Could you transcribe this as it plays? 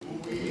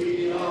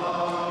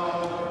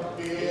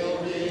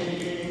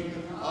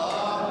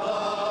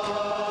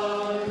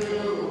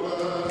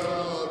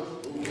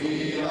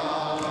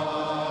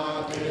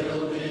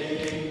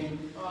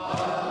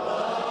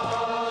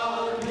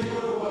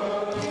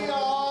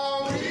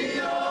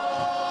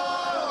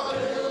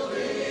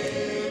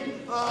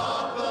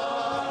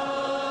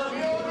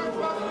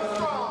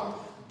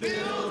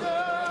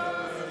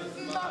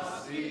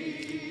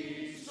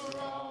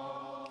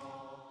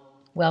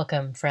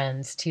Welcome,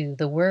 friends, to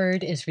The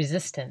Word is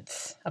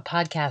Resistance, a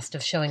podcast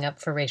of showing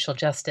up for racial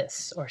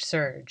justice, or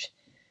SURJ.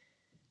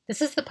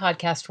 This is the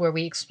podcast where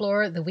we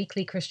explore the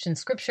weekly Christian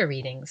scripture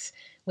readings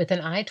with an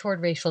eye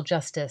toward racial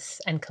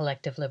justice and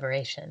collective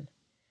liberation.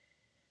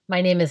 My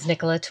name is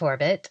Nicola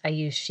Torbett. I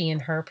use she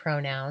and her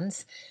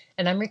pronouns,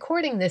 and I'm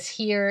recording this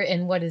here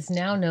in what is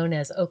now known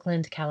as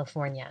Oakland,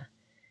 California.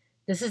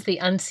 This is the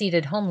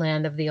unceded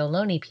homeland of the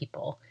Ohlone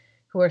people,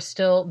 who are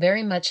still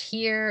very much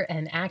here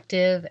and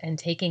active and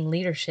taking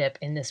leadership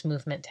in this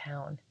movement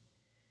town.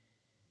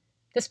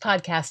 This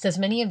podcast, as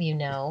many of you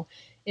know,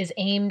 is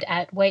aimed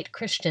at white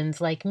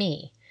Christians like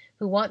me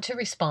who want to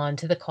respond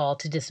to the call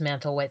to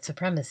dismantle white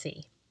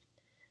supremacy.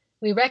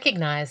 We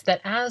recognize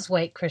that as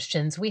white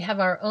Christians, we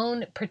have our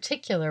own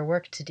particular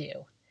work to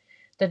do,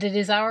 that it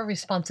is our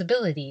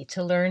responsibility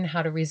to learn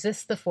how to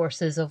resist the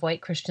forces of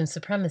white Christian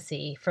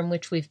supremacy from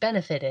which we've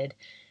benefited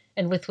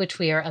and with which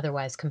we are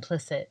otherwise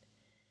complicit.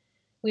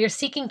 We are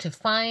seeking to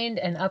find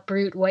and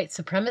uproot white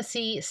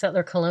supremacy,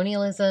 settler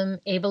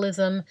colonialism,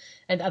 ableism,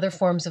 and other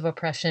forms of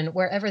oppression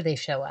wherever they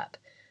show up,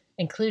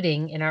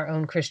 including in our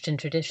own Christian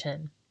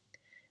tradition.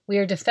 We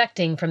are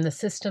defecting from the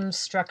systems,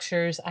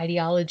 structures,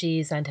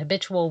 ideologies, and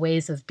habitual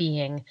ways of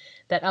being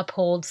that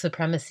uphold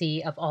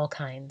supremacy of all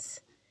kinds.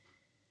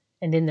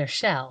 And in their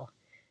shell,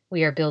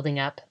 we are building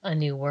up a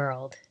new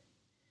world.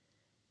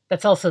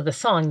 That's also the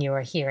song you are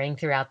hearing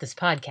throughout this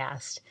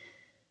podcast.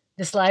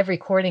 This live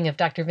recording of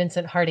Dr.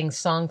 Vincent Harding's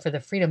Song for the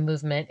Freedom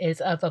Movement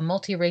is of a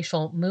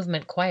multiracial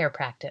movement choir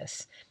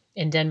practice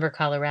in Denver,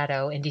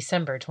 Colorado in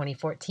December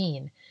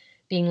 2014,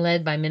 being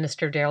led by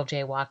Minister Daryl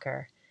J.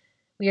 Walker.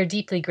 We are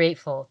deeply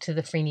grateful to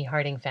the Freeney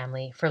Harding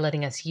family for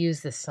letting us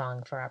use this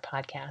song for our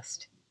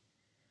podcast.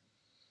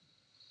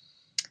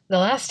 The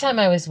last time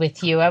I was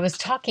with you, I was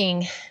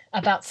talking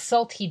about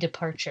salty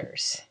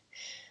departures,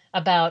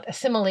 about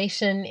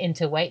assimilation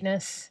into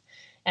whiteness,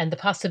 and the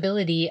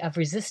possibility of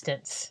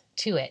resistance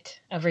to it,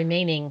 of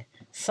remaining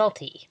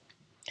salty.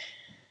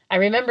 I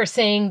remember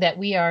saying that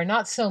we are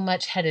not so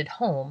much headed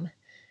home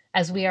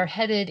as we are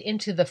headed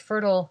into the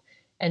fertile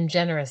and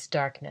generous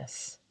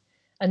darkness,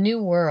 a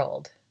new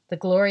world, the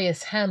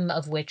glorious hem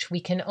of which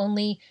we can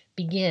only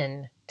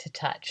begin to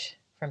touch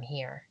from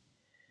here.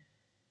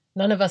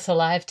 None of us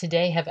alive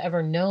today have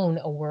ever known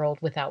a world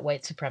without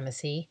white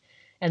supremacy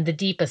and the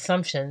deep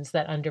assumptions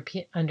that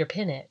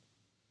underpin it.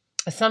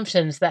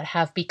 Assumptions that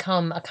have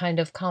become a kind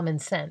of common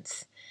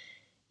sense,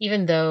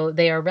 even though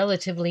they are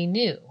relatively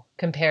new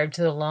compared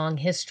to the long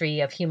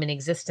history of human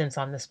existence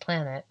on this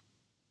planet.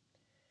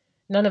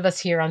 None of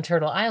us here on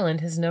Turtle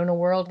Island has known a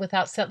world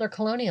without settler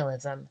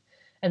colonialism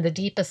and the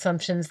deep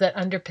assumptions that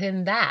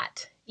underpin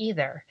that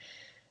either,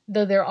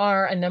 though there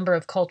are a number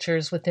of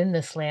cultures within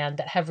this land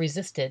that have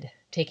resisted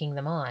taking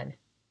them on.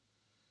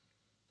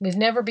 We've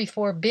never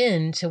before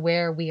been to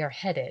where we are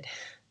headed.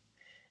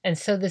 And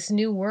so this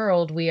new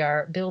world we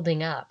are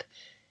building up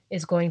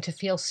is going to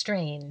feel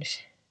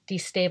strange,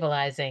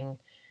 destabilizing,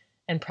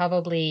 and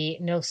probably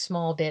no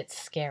small bit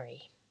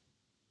scary.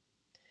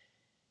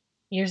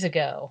 Years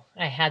ago,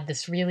 I had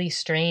this really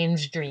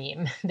strange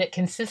dream that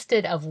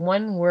consisted of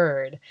one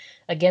word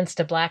against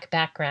a black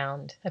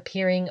background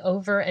appearing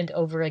over and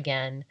over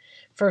again,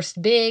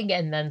 first big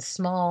and then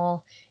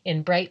small,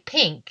 in bright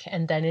pink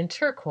and then in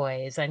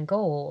turquoise and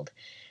gold,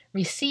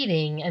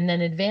 receding and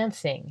then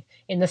advancing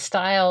in the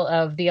style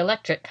of The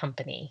Electric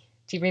Company.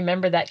 Do you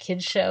remember that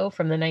kids show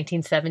from the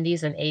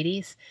 1970s and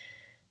 80s?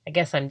 I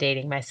guess I'm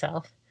dating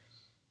myself.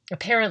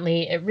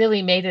 Apparently, it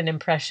really made an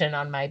impression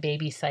on my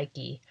baby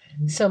psyche,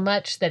 so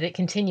much that it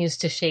continues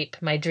to shape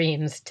my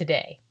dreams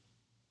today.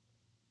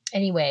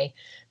 Anyway,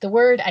 the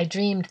word I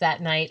dreamed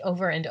that night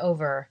over and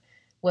over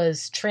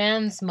was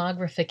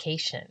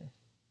transmogrification.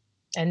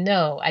 And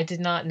no, I did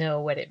not know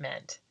what it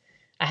meant.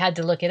 I had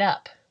to look it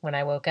up when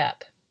I woke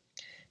up.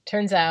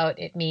 Turns out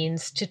it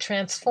means to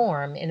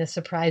transform in a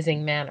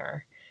surprising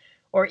manner,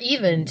 or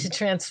even to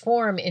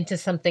transform into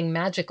something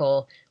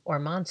magical or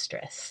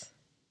monstrous.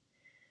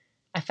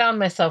 I found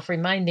myself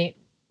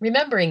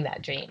remembering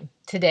that dream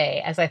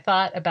today as I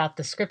thought about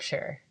the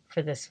scripture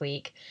for this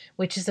week,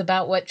 which is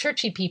about what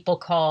churchy people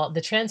call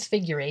the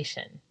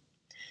transfiguration,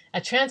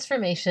 a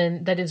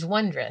transformation that is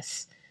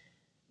wondrous,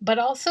 but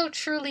also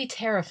truly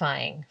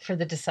terrifying for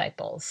the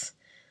disciples.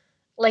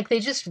 Like they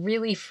just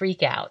really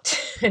freak out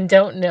and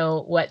don't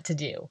know what to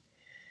do.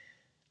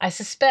 I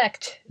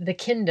suspect the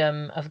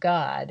kingdom of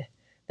God,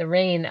 the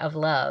reign of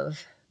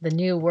love, the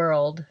new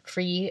world,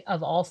 free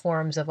of all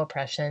forms of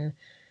oppression,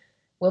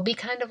 will be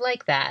kind of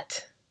like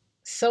that.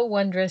 So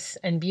wondrous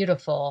and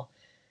beautiful,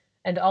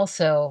 and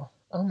also,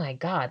 oh my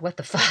God, what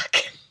the fuck?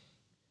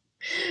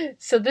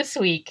 So this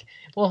week,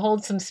 we'll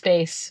hold some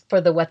space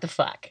for the what the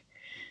fuck,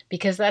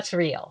 because that's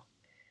real.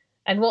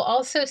 And we'll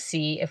also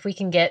see if we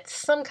can get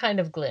some kind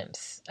of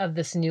glimpse of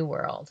this new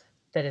world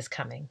that is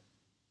coming.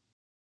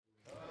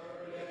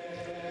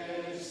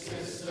 Courage,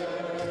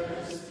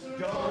 sisters,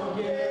 don't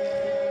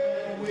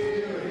get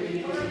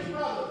weary. Courage,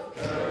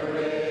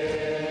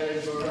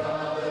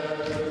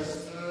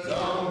 brothers,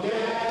 don't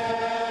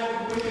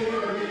get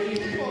weary.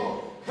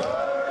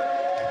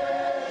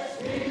 Courage,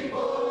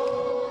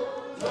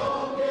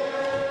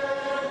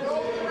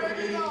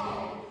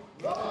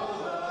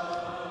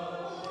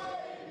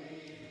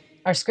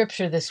 Our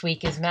scripture this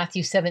week is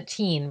Matthew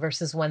 17,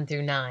 verses 1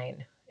 through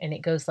 9, and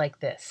it goes like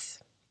this.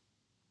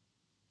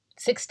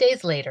 6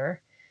 days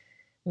later,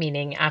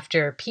 meaning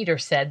after Peter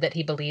said that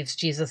he believes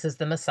Jesus is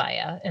the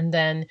Messiah, and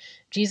then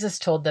Jesus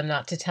told them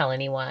not to tell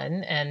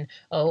anyone, and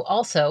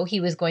also he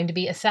was going to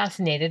be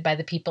assassinated by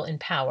the people in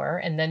power,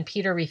 and then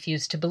Peter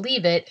refused to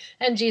believe it,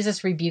 and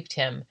Jesus rebuked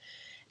him.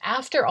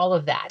 After all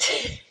of that,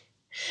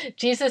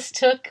 Jesus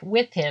took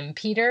with him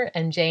Peter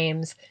and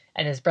James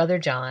and his brother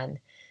John,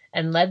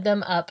 and led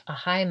them up a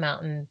high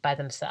mountain by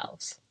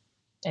themselves.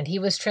 And he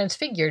was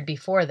transfigured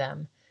before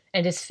them,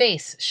 and his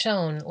face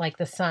shone like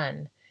the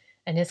sun,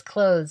 and his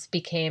clothes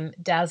became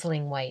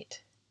dazzling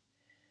white.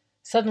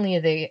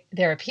 Suddenly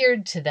there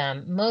appeared to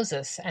them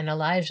Moses and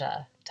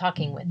Elijah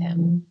talking with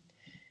him.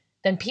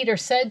 Then Peter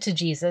said to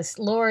Jesus,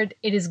 "Lord,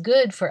 it is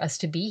good for us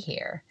to be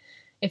here.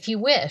 If you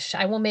wish,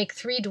 I will make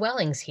 3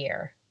 dwellings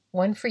here,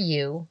 one for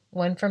you,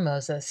 one for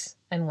Moses,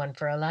 and one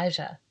for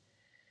Elijah."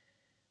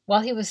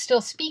 While he was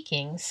still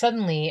speaking,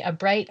 suddenly a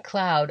bright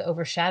cloud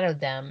overshadowed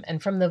them,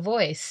 and from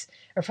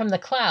the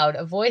cloud,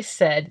 a voice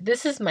said,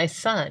 "This is my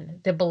son,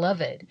 the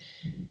beloved.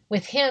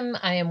 With him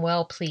I am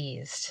well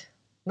pleased.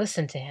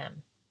 Listen to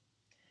him."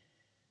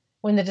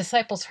 When the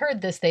disciples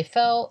heard this, they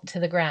fell to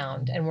the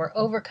ground and were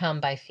overcome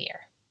by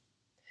fear.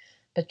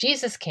 But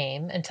Jesus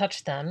came and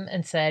touched them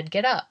and said,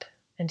 "Get up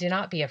and do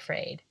not be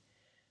afraid."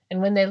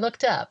 And when they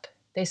looked up,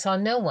 they saw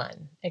no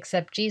one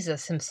except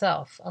Jesus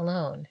himself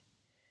alone.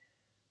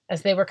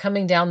 As they were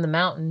coming down the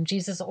mountain,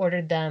 Jesus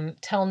ordered them,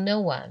 "Tell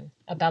no one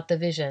about the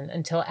vision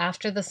until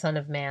after the Son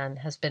of Man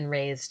has been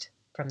raised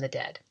from the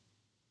dead."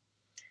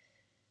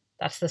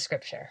 That's the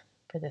scripture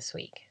for this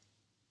week.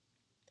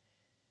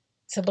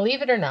 So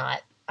believe it or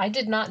not, I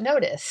did not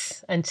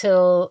notice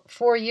until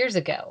 4 years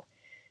ago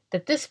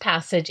that this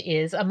passage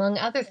is, among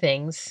other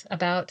things,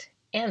 about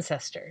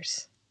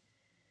ancestors.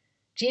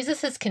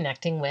 Jesus is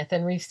connecting with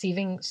and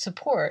receiving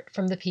support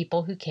from the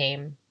people who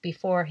came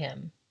before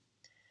him.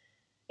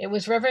 It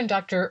was Reverend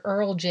Dr.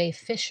 Earl J.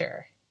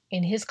 Fisher,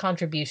 in his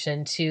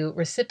contribution to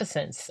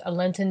Recipiscence, a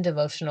Lenten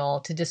devotional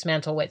to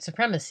dismantle white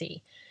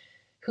supremacy,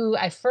 who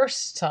I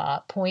first saw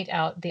point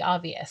out the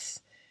obvious,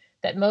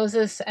 that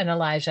Moses and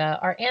Elijah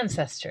are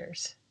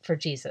ancestors for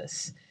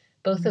Jesus,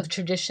 both of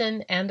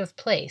tradition and of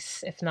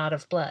place, if not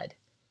of blood.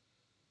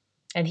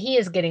 And he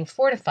is getting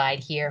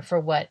fortified here for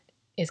what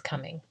is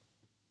coming.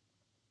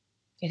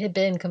 It had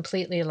been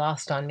completely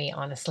lost on me,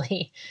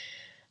 honestly.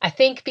 I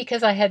think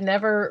because I had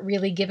never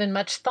really given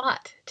much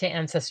thought to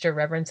ancestor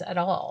reverence at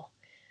all.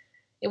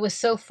 It was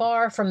so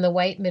far from the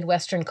white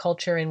Midwestern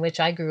culture in which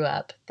I grew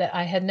up that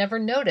I had never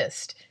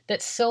noticed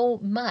that so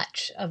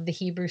much of the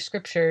Hebrew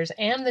scriptures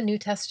and the New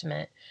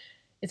Testament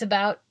is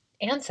about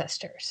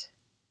ancestors.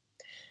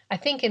 I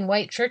think in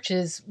white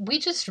churches, we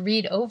just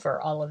read over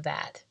all of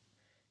that,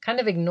 kind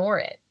of ignore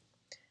it.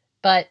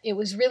 But it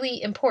was really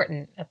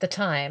important at the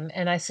time,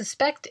 and I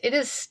suspect it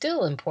is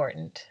still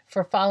important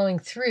for following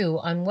through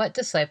on what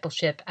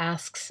discipleship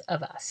asks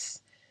of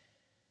us.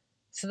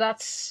 So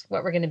that's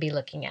what we're going to be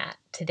looking at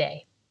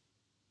today.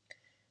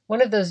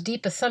 One of those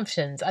deep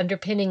assumptions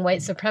underpinning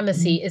white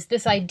supremacy is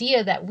this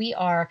idea that we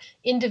are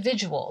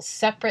individuals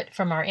separate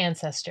from our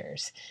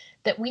ancestors,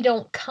 that we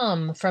don't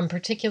come from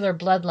particular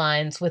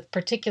bloodlines with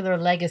particular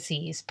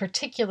legacies,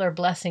 particular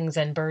blessings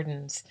and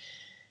burdens.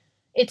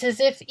 It's as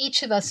if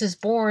each of us is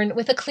born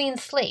with a clean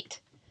slate,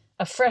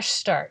 a fresh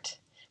start,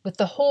 with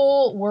the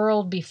whole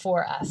world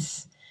before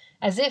us,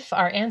 as if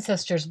our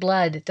ancestors'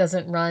 blood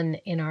doesn't run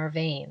in our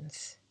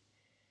veins.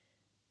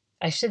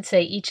 I should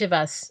say each of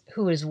us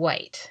who is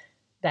white,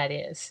 that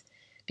is,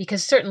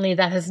 because certainly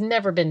that has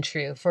never been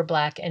true for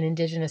Black and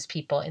Indigenous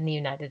people in the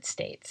United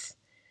States.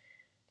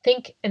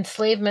 Think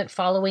enslavement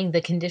following the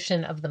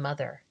condition of the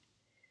mother.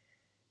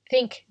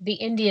 Think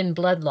the Indian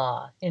blood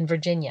law in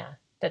Virginia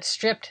that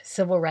stripped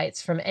civil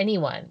rights from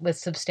anyone with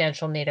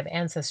substantial Native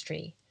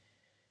ancestry,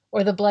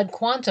 or the blood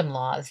quantum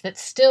laws that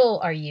still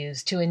are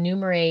used to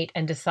enumerate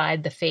and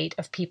decide the fate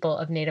of people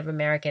of Native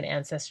American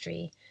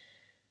ancestry,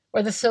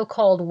 or the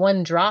so-called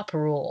one-drop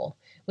rule,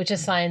 which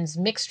assigns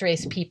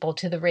mixed-race people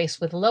to the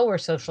race with lower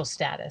social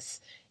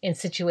status in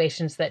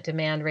situations that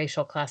demand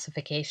racial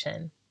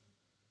classification.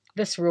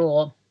 This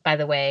rule, by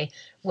the way,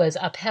 was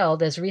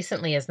upheld as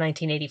recently as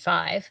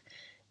 1985,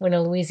 when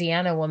a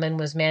Louisiana woman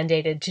was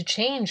mandated to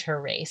change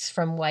her race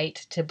from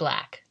white to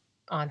Black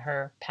on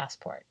her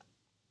passport.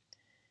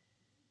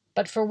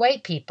 But for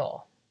white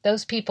people,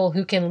 those people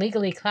who can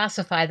legally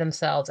classify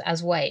themselves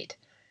as white,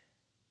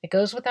 it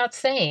goes without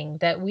saying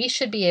that we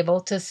should be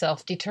able to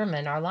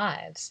self-determine our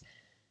lives.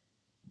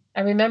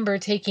 I remember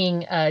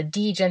taking a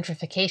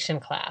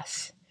degentrification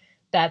class.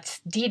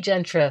 That's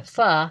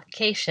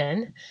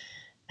degentrification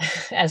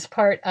as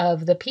part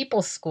of the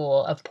People's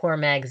School of Poor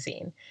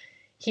magazine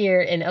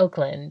here in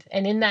Oakland.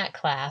 And in that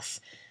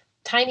class,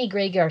 Tiny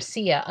Gray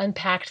Garcia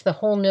unpacked the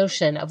whole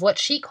notion of what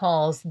she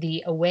calls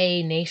the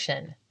away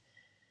nation.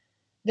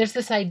 There's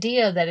this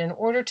idea that in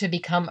order to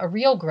become a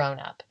real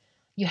grown-up,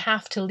 you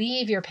have to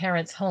leave your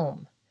parents'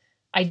 home,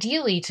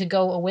 ideally to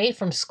go away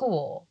from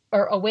school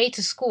or away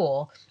to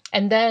school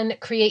and then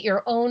create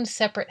your own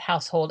separate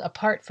household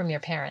apart from your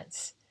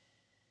parents.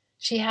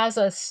 She has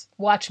us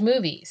watch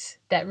movies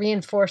that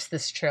reinforce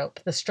this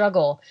trope, the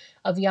struggle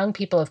of young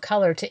people of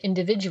color to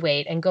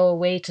individuate and go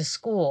away to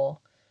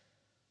school.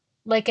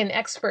 Like an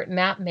expert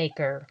map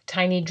maker,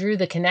 Tiny drew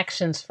the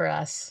connections for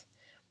us,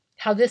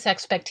 how this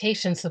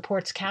expectation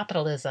supports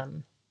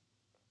capitalism.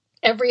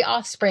 Every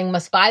offspring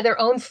must buy their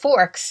own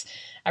forks,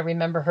 I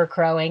remember her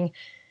crowing.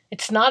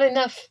 It's not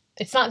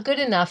good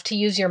enough to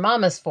use your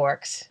mama's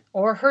forks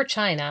or her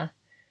china.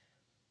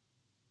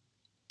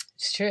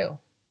 It's true.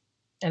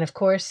 And of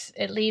course,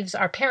 it leaves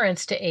our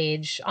parents to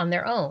age on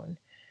their own,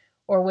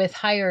 or with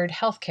hired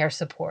healthcare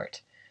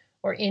support,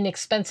 or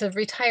inexpensive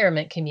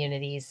retirement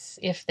communities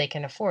if they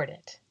can afford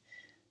it.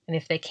 And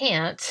if they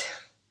can't,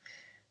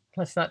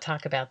 let's not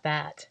talk about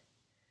that.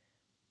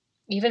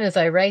 Even as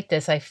I write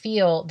this, I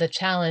feel the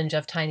challenge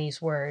of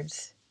Tiny's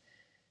words.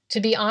 To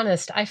be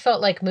honest, I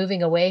felt like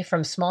moving away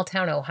from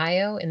small-town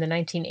Ohio in the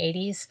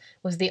 1980s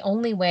was the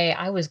only way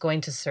I was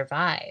going to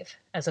survive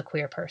as a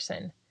queer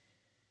person.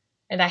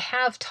 And I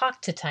have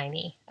talked to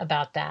Tiny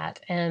about that,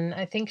 and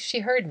I think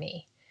she heard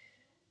me.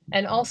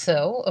 And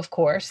also, of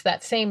course,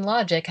 that same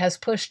logic has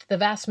pushed the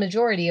vast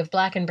majority of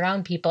Black and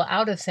brown people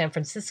out of San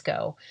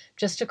Francisco,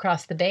 just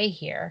across the bay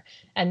here,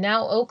 and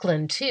now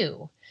Oakland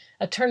too,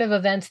 a turn of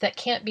events that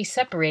can't be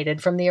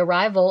separated from the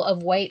arrival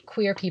of white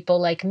queer people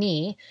like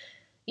me,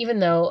 even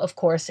though, of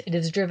course, it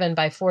is driven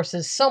by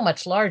forces so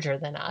much larger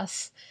than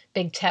us,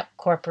 big tech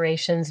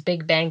corporations,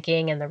 big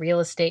banking, and the real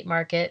estate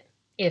market,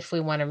 if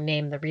we want to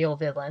name the real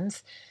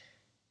villains.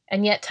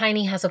 And yet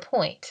Tiny has a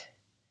point.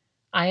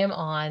 I am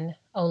on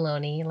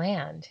Ohlone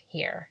land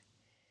here,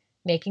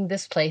 making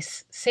this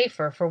place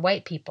safer for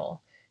white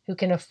people who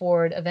can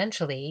afford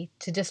eventually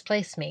to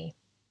displace me.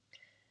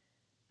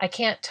 I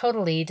can't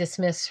totally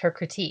dismiss her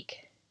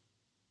critique.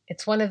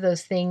 It's one of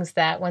those things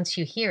that once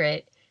you hear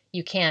it,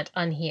 you can't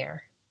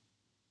unhear.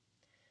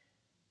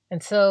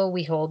 And so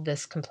we hold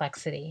this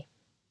complexity.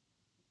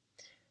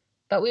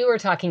 But we were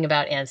talking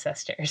about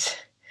ancestors.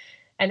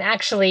 And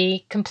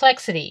actually,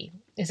 complexity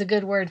is a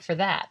good word for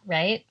that,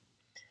 right?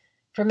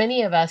 For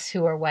many of us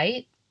who are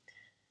white,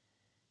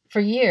 for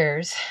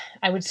years,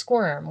 I would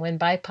squirm when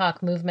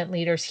BIPOC movement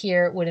leaders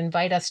here would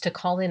invite us to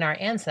call in our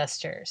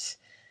ancestors.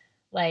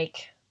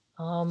 Like,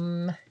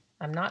 I'm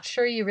not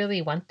sure you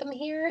really want them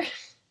here.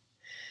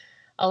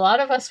 A lot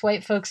of us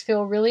white folks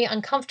feel really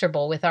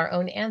uncomfortable with our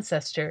own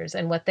ancestors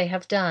and what they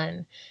have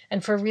done,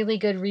 and for really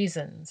good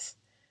reasons.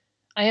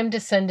 I am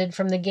descended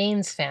from the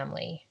Gaines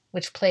family,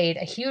 which played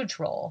a huge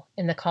role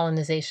in the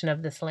colonization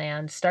of this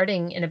land,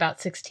 starting in about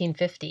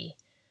 1650.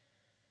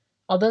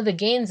 Although the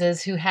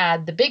Gaineses, who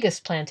had the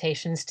biggest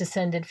plantations,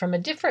 descended from a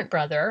different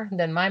brother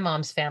than my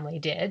mom's family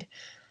did.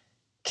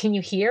 Can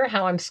you hear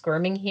how I'm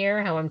squirming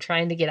here, how I'm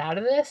trying to get out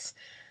of this?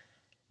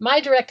 My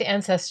direct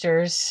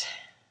ancestors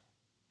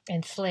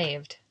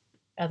enslaved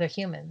other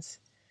humans,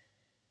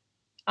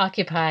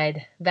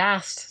 occupied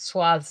vast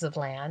swaths of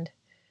land,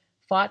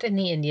 fought in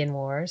the Indian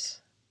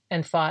Wars,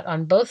 and fought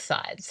on both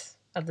sides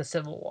of the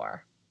Civil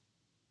War.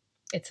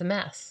 It's a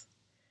mess.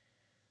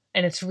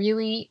 And it's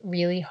really,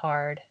 really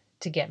hard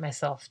to get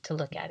myself to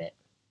look at it.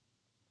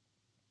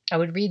 I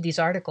would read these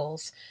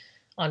articles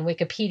on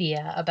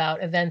Wikipedia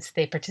about events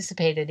they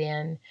participated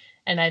in,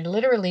 and I'd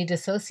literally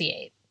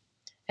dissociate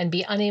and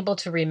be unable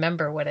to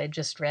remember what I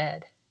just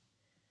read.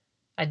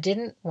 I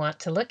didn't want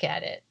to look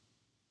at it.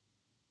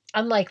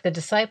 Unlike the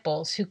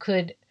disciples who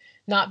could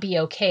not be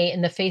okay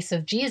in the face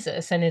of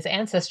Jesus and his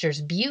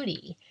ancestors'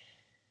 beauty,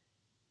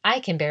 I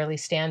can barely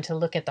stand to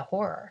look at the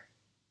horror.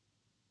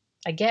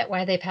 I get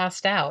why they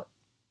passed out.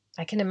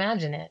 I can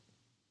imagine it.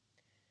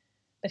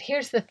 But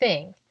here's the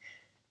thing.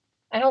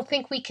 I don't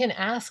think we can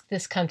ask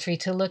this country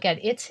to look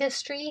at its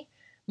history,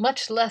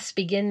 much less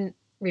begin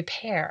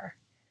repair,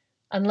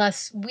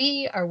 unless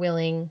we are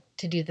willing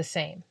to do the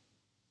same.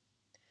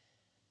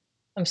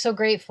 I'm so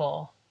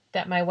grateful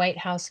that my white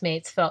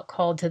housemates felt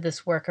called to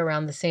this work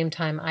around the same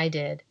time I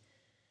did.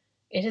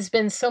 It has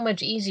been so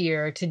much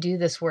easier to do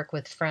this work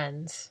with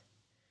friends.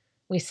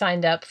 We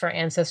signed up for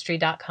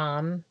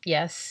Ancestry.com,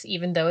 yes,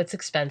 even though it's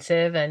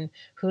expensive and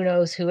who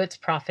knows who it's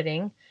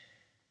profiting.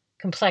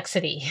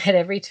 Complexity at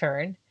every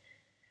turn.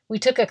 We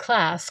took a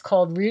class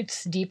called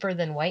Roots Deeper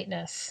Than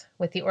Whiteness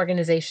with the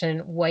organization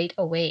White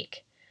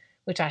Awake,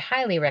 which I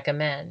highly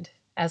recommend,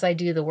 as I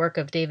do the work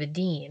of David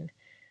Dean,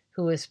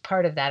 who was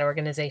part of that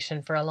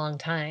organization for a long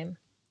time.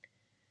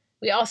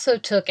 We also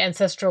took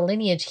ancestral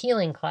lineage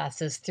healing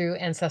classes through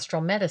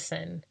Ancestral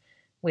Medicine,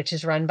 which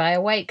is run by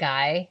a white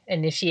guy,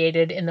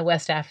 initiated in the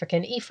West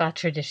African Ifa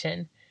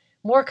tradition.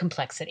 More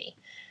complexity,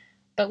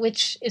 but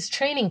which is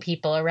training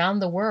people around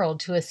the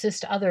world to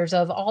assist others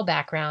of all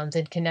backgrounds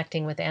in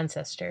connecting with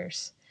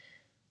ancestors.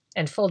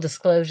 And full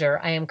disclosure,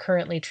 I am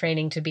currently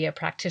training to be a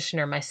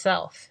practitioner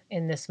myself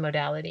in this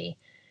modality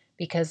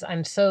because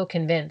I'm so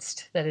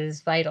convinced that it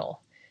is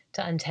vital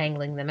to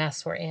untangling the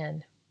mess we're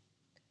in.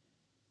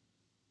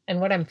 And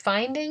what I'm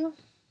finding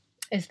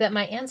is that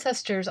my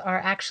ancestors are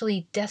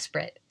actually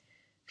desperate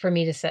for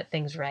me to set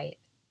things right.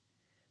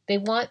 They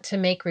want to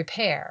make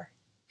repair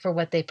for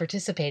what they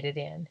participated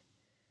in.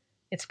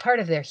 It's part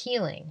of their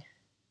healing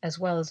as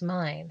well as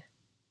mine.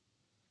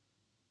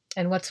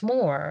 And what's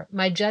more,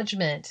 my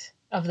judgment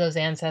of those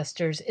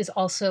ancestors is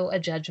also a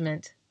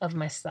judgment of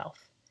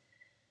myself,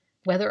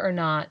 whether or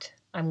not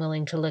I'm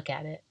willing to look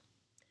at it.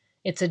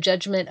 It's a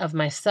judgment of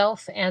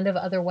myself and of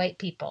other white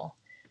people,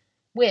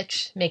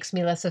 which makes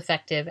me less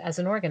effective as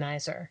an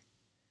organizer.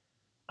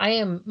 I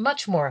am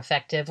much more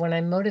effective when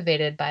I'm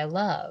motivated by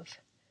love.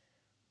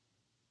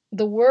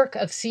 The work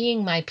of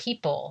seeing my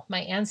people, my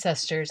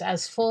ancestors,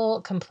 as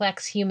full,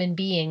 complex human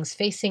beings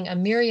facing a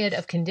myriad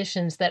of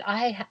conditions that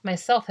I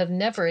myself have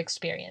never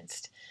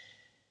experienced.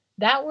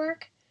 That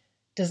work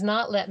does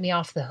not let me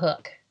off the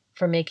hook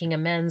for making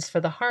amends for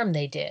the harm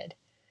they did,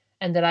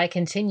 and that I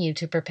continue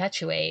to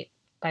perpetuate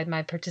by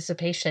my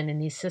participation in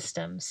these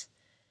systems.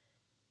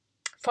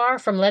 Far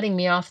from letting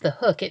me off the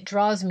hook, it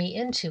draws me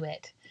into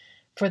it,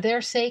 for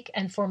their sake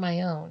and for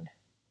my own,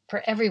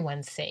 for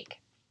everyone's sake.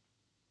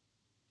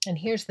 And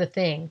here's the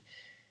thing.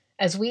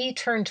 As we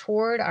turn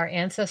toward our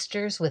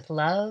ancestors with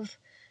love,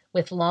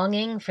 with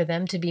longing for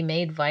them to be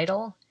made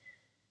vital,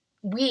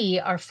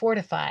 we are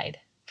fortified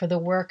for the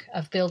work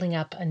of building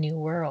up a new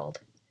world.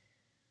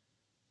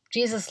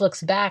 Jesus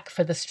looks back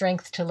for the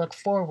strength to look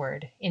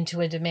forward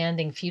into a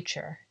demanding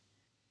future.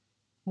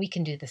 We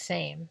can do the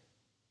same.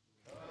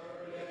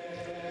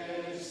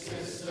 Courage,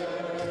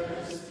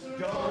 sisters,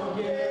 don't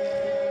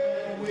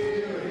get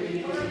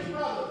weary. Courage,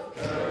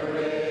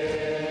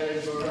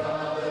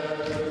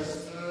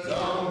 brothers,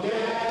 don't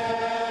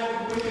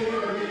get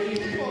weary.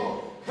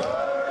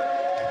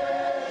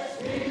 Courage,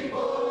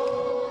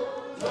 people,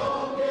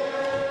 don't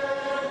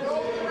get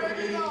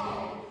weary.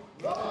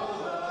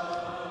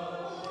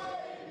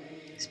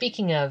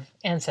 Speaking of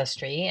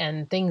ancestry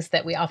and things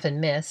that we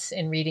often miss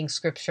in reading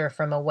scripture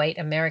from a white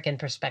American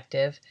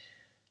perspective,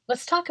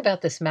 let's talk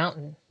about this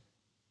mountain.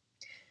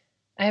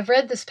 I have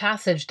read this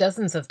passage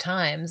dozens of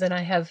times, and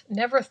I have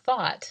never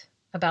thought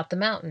about the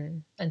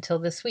mountain until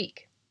this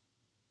week.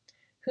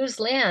 Whose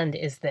land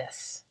is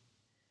this?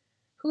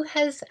 Who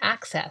has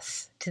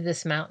access to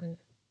this mountain?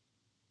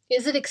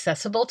 Is it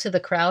accessible to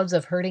the crowds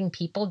of hurting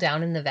people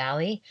down in the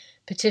valley,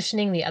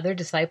 petitioning the other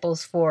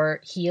disciples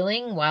for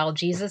healing while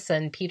Jesus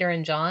and Peter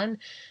and John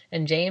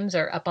and James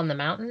are up on the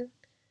mountain?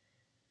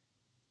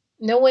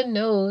 No one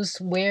knows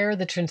where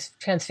the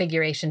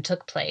transfiguration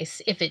took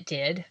place, if it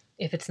did,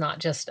 if it's not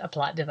just a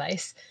plot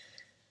device.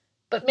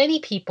 But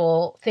many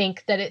people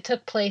think that it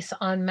took place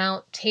on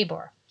Mount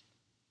Tabor,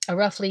 a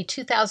roughly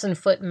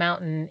 2,000-foot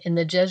mountain in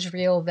the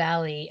Jezreel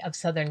Valley of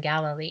southern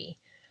Galilee,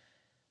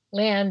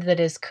 land that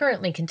is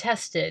currently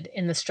contested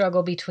in the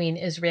struggle between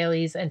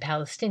Israelis and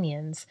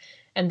Palestinians,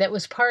 and that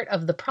was part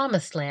of the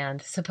Promised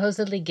Land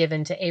supposedly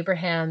given to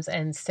Abraham's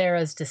and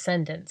Sarah's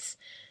descendants,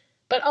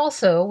 but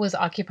also was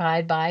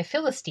occupied by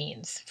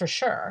Philistines, for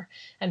sure,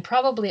 and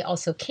probably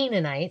also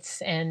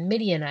Canaanites and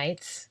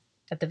Midianites,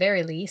 at the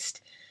very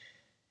least.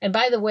 And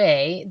by the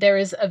way, there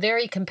is a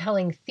very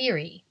compelling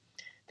theory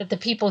that the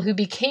people who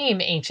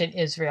became ancient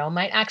Israel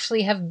might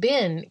actually have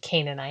been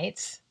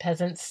Canaanites,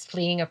 peasants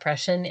fleeing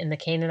oppression in the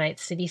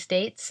Canaanite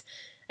city-states,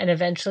 and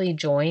eventually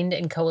joined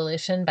in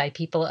coalition by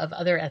people of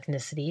other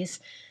ethnicities.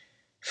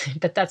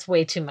 But that's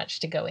way too much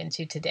to go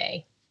into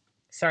today.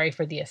 Sorry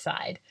for the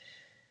aside.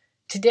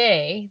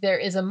 Today, there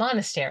is a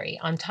monastery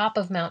on top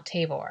of Mount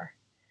Tabor,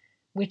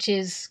 which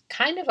is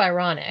kind of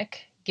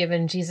ironic,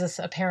 given Jesus'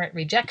 apparent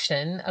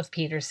rejection of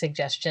Peter's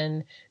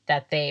suggestion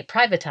that they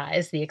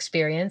privatize the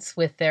experience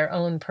with their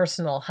own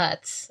personal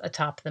huts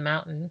atop the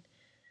mountain.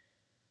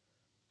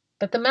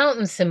 But the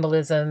mountain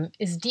symbolism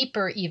is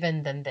deeper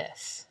even than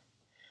this,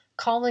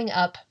 calling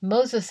up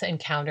Moses'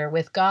 encounter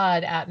with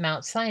God at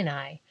Mount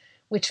Sinai,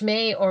 which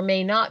may or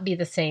may not be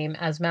the same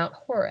as Mount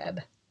Horeb.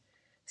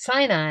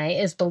 Sinai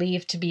is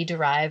believed to be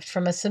derived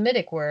from a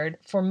Semitic word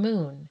for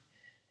moon,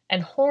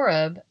 and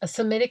Horeb a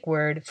Semitic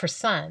word for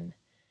sun.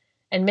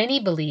 And many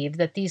believe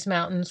that these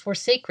mountains were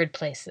sacred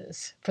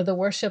places for the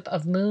worship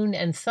of moon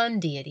and sun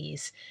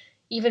deities,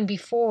 even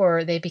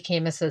before they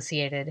became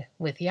associated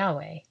with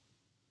Yahweh.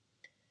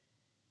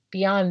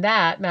 Beyond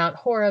that, Mount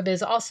Horeb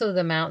is also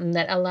the mountain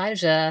that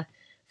Elijah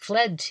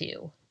fled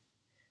to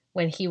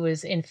when he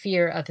was in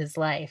fear of his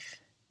life.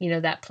 You know,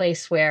 that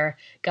place where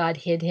God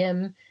hid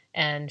him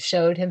and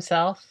showed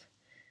himself,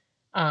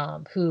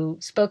 who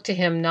spoke to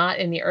him not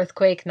in the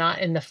earthquake, not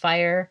in the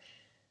fire,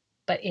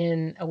 but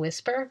in a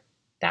whisper.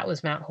 That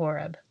was Mount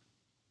Horeb.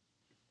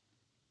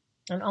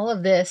 And all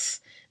of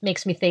this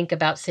makes me think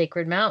about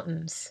sacred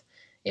mountains.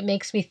 It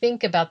makes me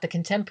think about the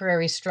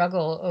contemporary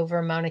struggle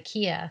over Mauna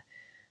Kea,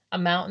 a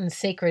mountain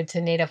sacred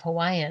to Native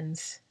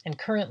Hawaiians and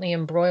currently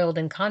embroiled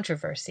in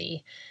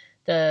controversy.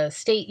 The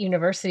State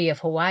University of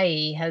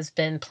Hawaii has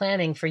been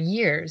planning for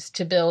years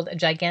to build a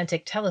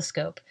gigantic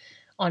telescope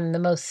on the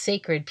most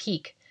sacred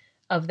peak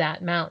of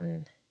that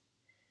mountain.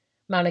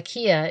 Mauna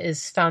Kea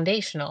is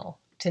foundational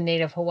to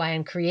Native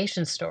Hawaiian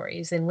creation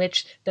stories, in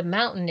which the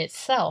mountain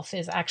itself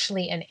is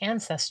actually an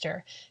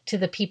ancestor to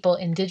the people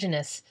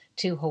indigenous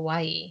to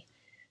Hawaii,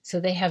 So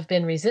they have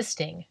been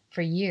resisting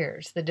for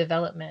years the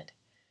development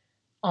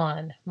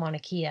on Mauna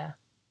Kea.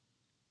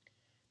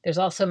 There's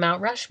also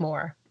Mount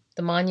Rushmore,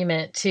 the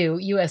monument to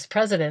U.S.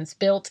 presidents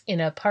built in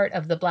a part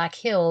of the Black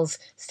Hills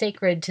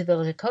sacred to the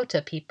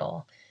Lakota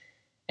people,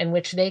 and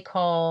which they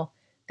call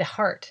the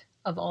heart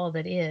of all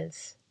that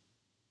is.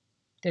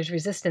 There's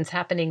resistance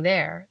happening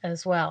there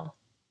as well.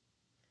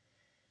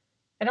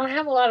 I don't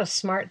have a lot of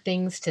smart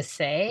things to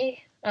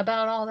say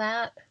about all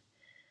that.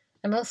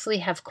 I mostly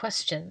have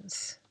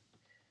questions.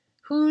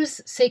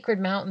 Whose sacred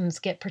mountains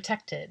get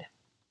protected?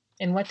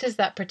 And what does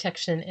that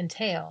protection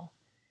entail?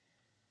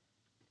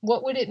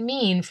 What would it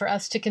mean for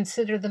us to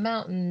consider the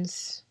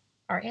mountains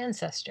our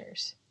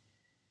ancestors,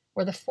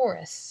 or the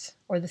forests,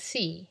 or the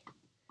sea?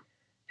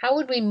 How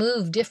would we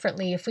move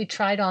differently if we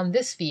tried on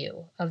this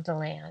view of the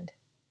land?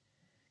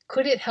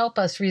 Could it help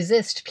us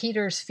resist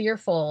Peter's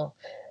fearful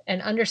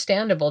and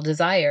understandable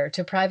desire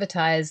to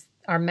privatize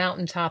our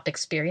mountaintop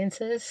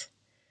experiences?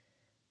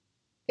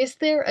 Is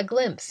there a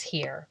glimpse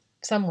here,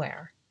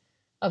 somewhere,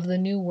 of the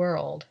new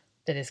world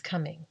that is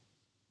coming?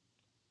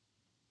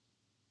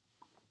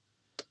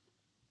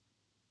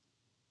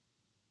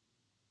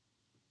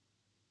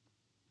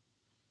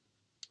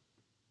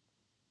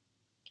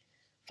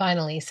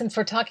 Finally, since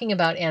we're talking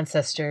about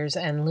ancestors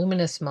and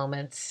luminous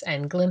moments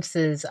and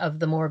glimpses of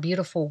the more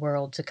beautiful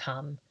world to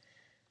come,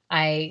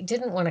 I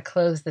didn't want to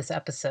close this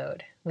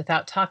episode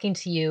without talking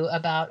to you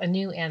about a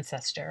new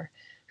ancestor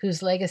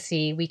whose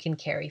legacy we can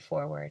carry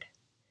forward.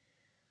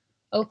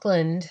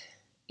 Oakland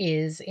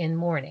is in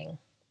mourning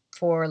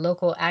for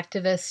local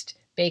activist,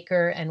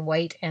 baker, and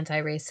white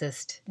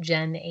anti-racist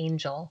Jen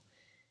Angel,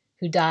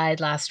 who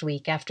died last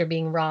week after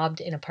being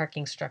robbed in a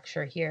parking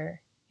structure here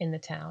in the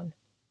town.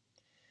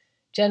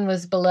 Jen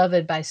was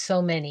beloved by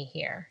so many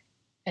here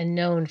and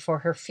known for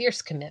her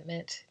fierce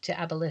commitment to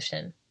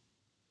abolition.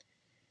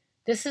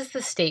 This is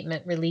the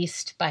statement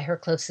released by her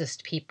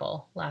closest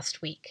people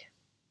last week.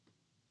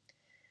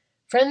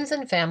 Friends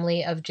and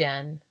family of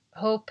Jen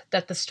hope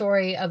that the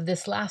story of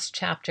this last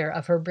chapter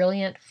of her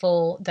brilliant,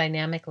 full,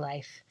 dynamic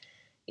life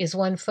is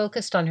one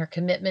focused on her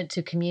commitment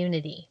to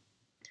community,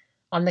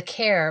 on the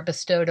care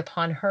bestowed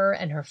upon her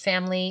and her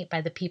family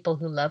by the people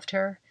who loved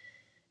her,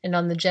 and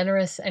on the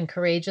generous and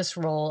courageous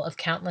role of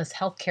countless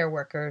healthcare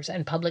workers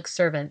and public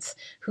servants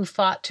who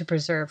fought to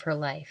preserve her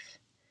life.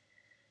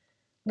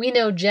 We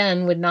know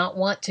Jen would not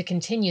want to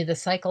continue the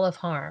cycle of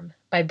harm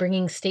by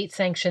bringing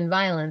state-sanctioned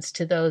violence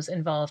to those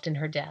involved in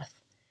her death,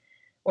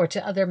 or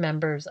to other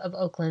members of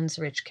Oakland's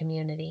rich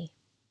community.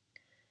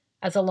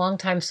 As a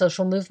longtime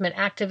social movement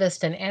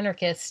activist and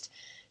anarchist,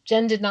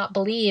 Jen did not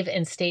believe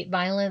in state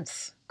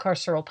violence,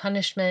 carceral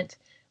punishment,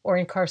 or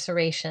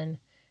incarceration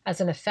as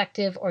an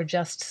effective or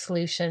just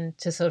solution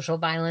to social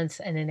violence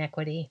and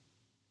inequity.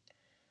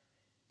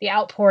 The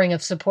outpouring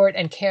of support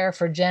and care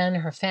for Jen,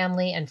 her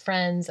family, and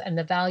friends, and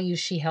the values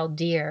she held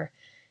dear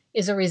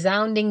is a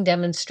resounding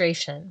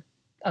demonstration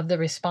of the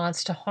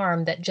response to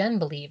harm that Jen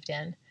believed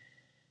in.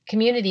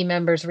 Community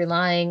members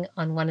relying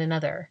on one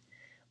another,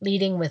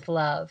 leading with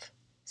love,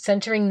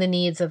 centering the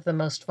needs of the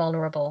most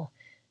vulnerable,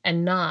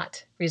 and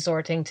not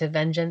resorting to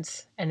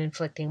vengeance and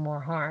inflicting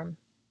more harm.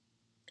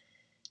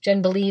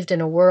 Jen believed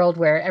in a world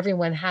where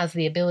everyone has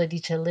the ability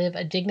to live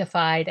a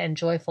dignified and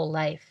joyful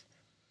life,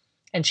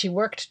 and she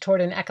worked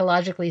toward an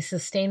ecologically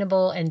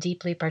sustainable and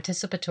deeply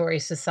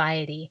participatory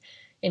society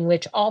in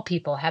which all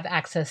people have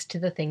access to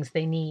the things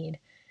they need.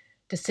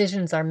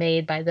 Decisions are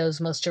made by those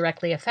most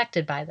directly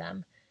affected by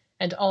them,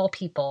 and all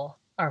people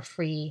are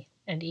free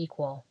and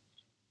equal.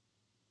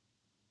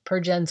 Per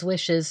Jen's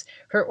wishes,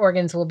 her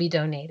organs will be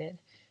donated,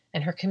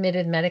 and her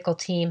committed medical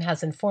team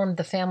has informed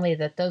the family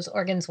that those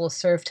organs will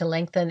serve to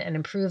lengthen and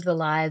improve the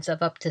lives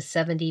of up to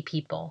 70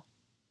 people.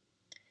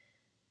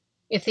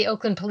 If the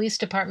Oakland Police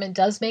Department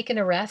does make an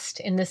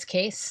arrest in this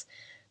case,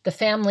 the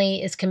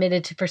family is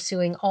committed to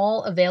pursuing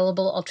all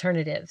available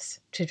alternatives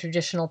to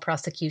traditional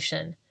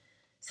prosecution,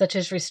 such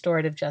as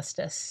restorative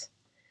justice.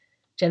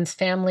 Jen's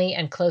family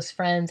and close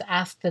friends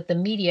ask that the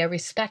media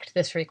respect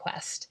this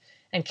request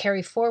and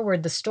carry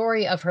forward the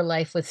story of her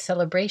life with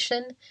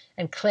celebration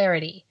and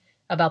clarity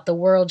about the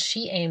world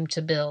she aimed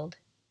to build.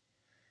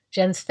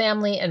 Jen's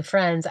family and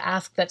friends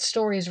ask that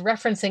stories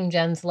referencing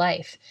Jen's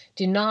life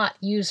do not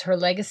use her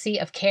legacy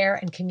of care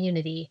and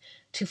community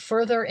to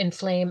further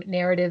inflame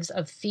narratives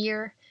of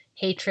fear,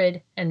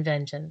 hatred, and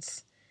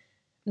vengeance,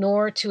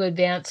 nor to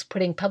advance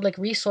putting public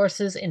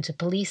resources into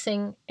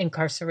policing,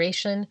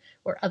 incarceration,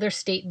 or other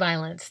state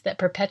violence that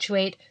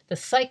perpetuate the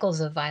cycles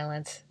of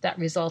violence that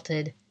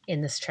resulted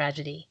in this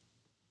tragedy.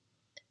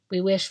 We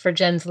wish for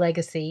Jen's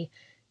legacy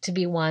to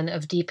be one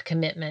of deep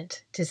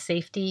commitment to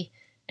safety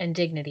and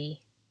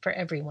dignity for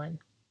everyone.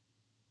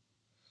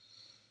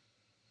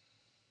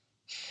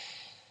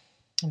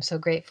 I'm so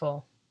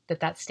grateful that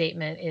that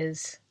statement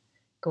is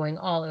going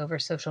all over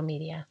social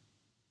media.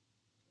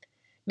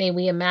 May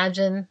we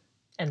imagine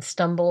and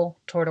stumble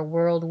toward a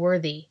world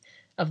worthy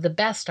of the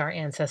best our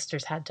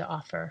ancestors had to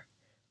offer,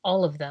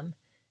 all of them,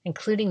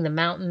 including the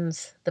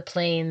mountains, the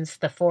plains,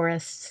 the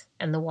forests,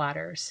 and the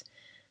waters,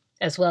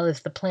 as well as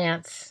the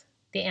plants,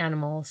 the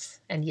animals,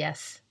 and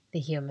yes, the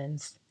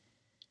humans.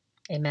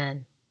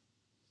 Amen.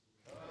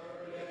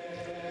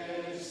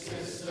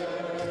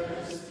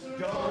 Sisters,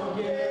 don't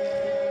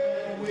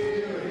get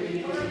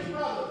weary.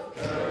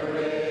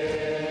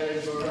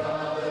 Courage,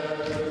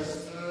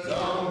 brothers,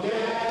 don't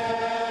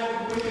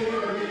get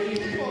weary.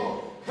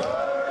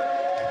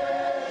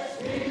 Courage,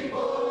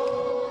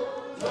 people,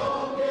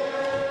 don't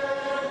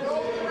get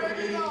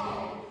weary.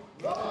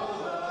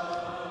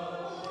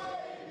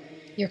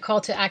 Your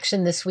call to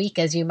action this week,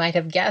 as you might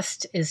have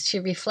guessed, is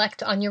to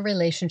reflect on your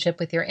relationship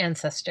with your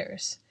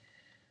ancestors.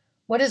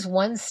 What is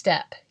one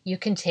step you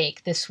can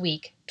take this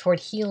week toward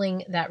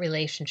healing that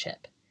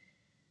relationship,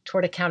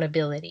 toward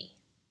accountability?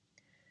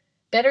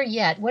 Better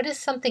yet, what is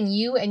something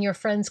you and your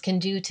friends can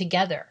do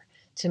together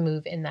to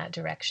move in that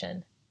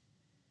direction?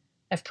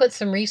 I've put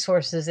some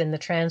resources in the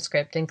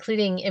transcript,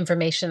 including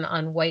information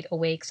on White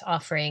Awake's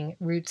offering,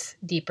 Roots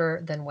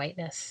Deeper Than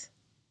Whiteness.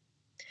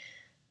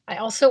 I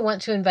also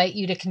want to invite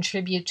you to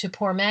contribute to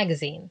TWIR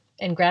magazine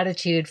in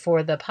gratitude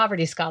for the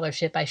poverty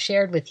scholarship I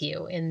shared with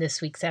you in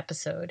this week's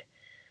episode.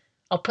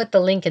 I'll put the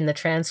link in the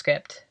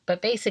transcript,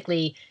 but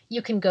basically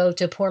you can go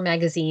to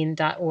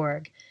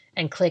TWIRmagazine.org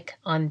and click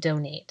on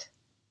Donate.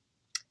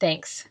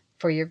 Thanks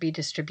for your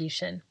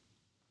redistribution.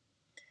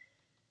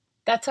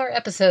 That's our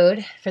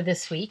episode for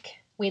this week.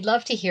 We'd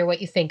love to hear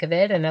what you think of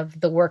it and of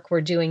the work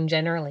we're doing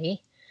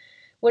generally.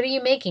 What are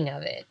you making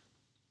of it?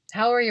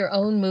 How are your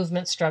own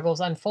movement struggles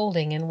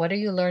unfolding, and what are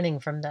you learning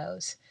from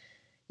those?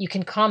 You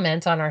can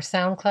comment on our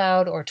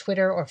SoundCloud or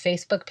Twitter or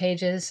Facebook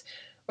pages,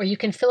 or you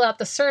can fill out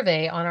the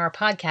survey on our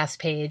podcast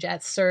page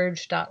at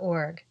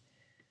surge.org.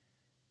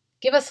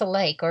 Give us a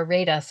like or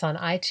rate us on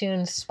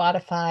iTunes,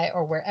 Spotify,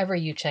 or wherever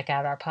you check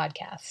out our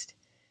podcast.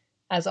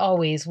 As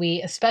always,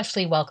 we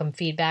especially welcome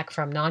feedback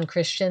from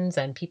non-Christians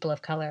and people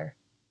of color.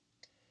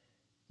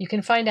 You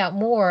can find out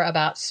more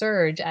about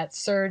Surge at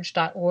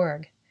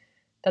surge.org.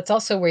 That's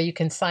also where you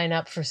can sign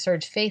up for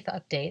Surge Faith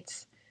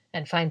updates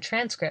and find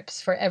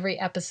transcripts for every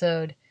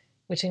episode,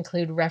 which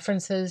include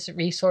references,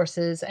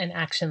 resources, and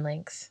action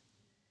links.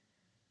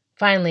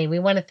 Finally, we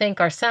want to thank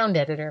our sound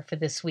editor for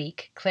this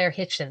week, Claire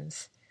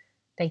Hitchens.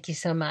 Thank you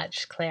so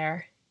much,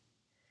 Claire.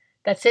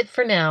 That's it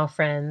for now,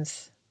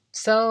 friends.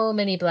 So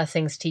many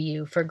blessings to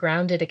you for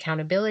grounded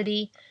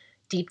accountability,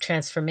 deep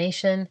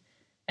transformation,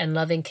 and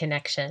loving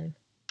connection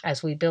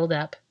as we build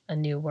up a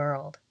new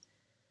world.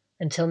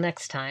 Until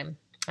next time,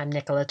 I'm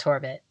Nicola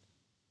Torbett.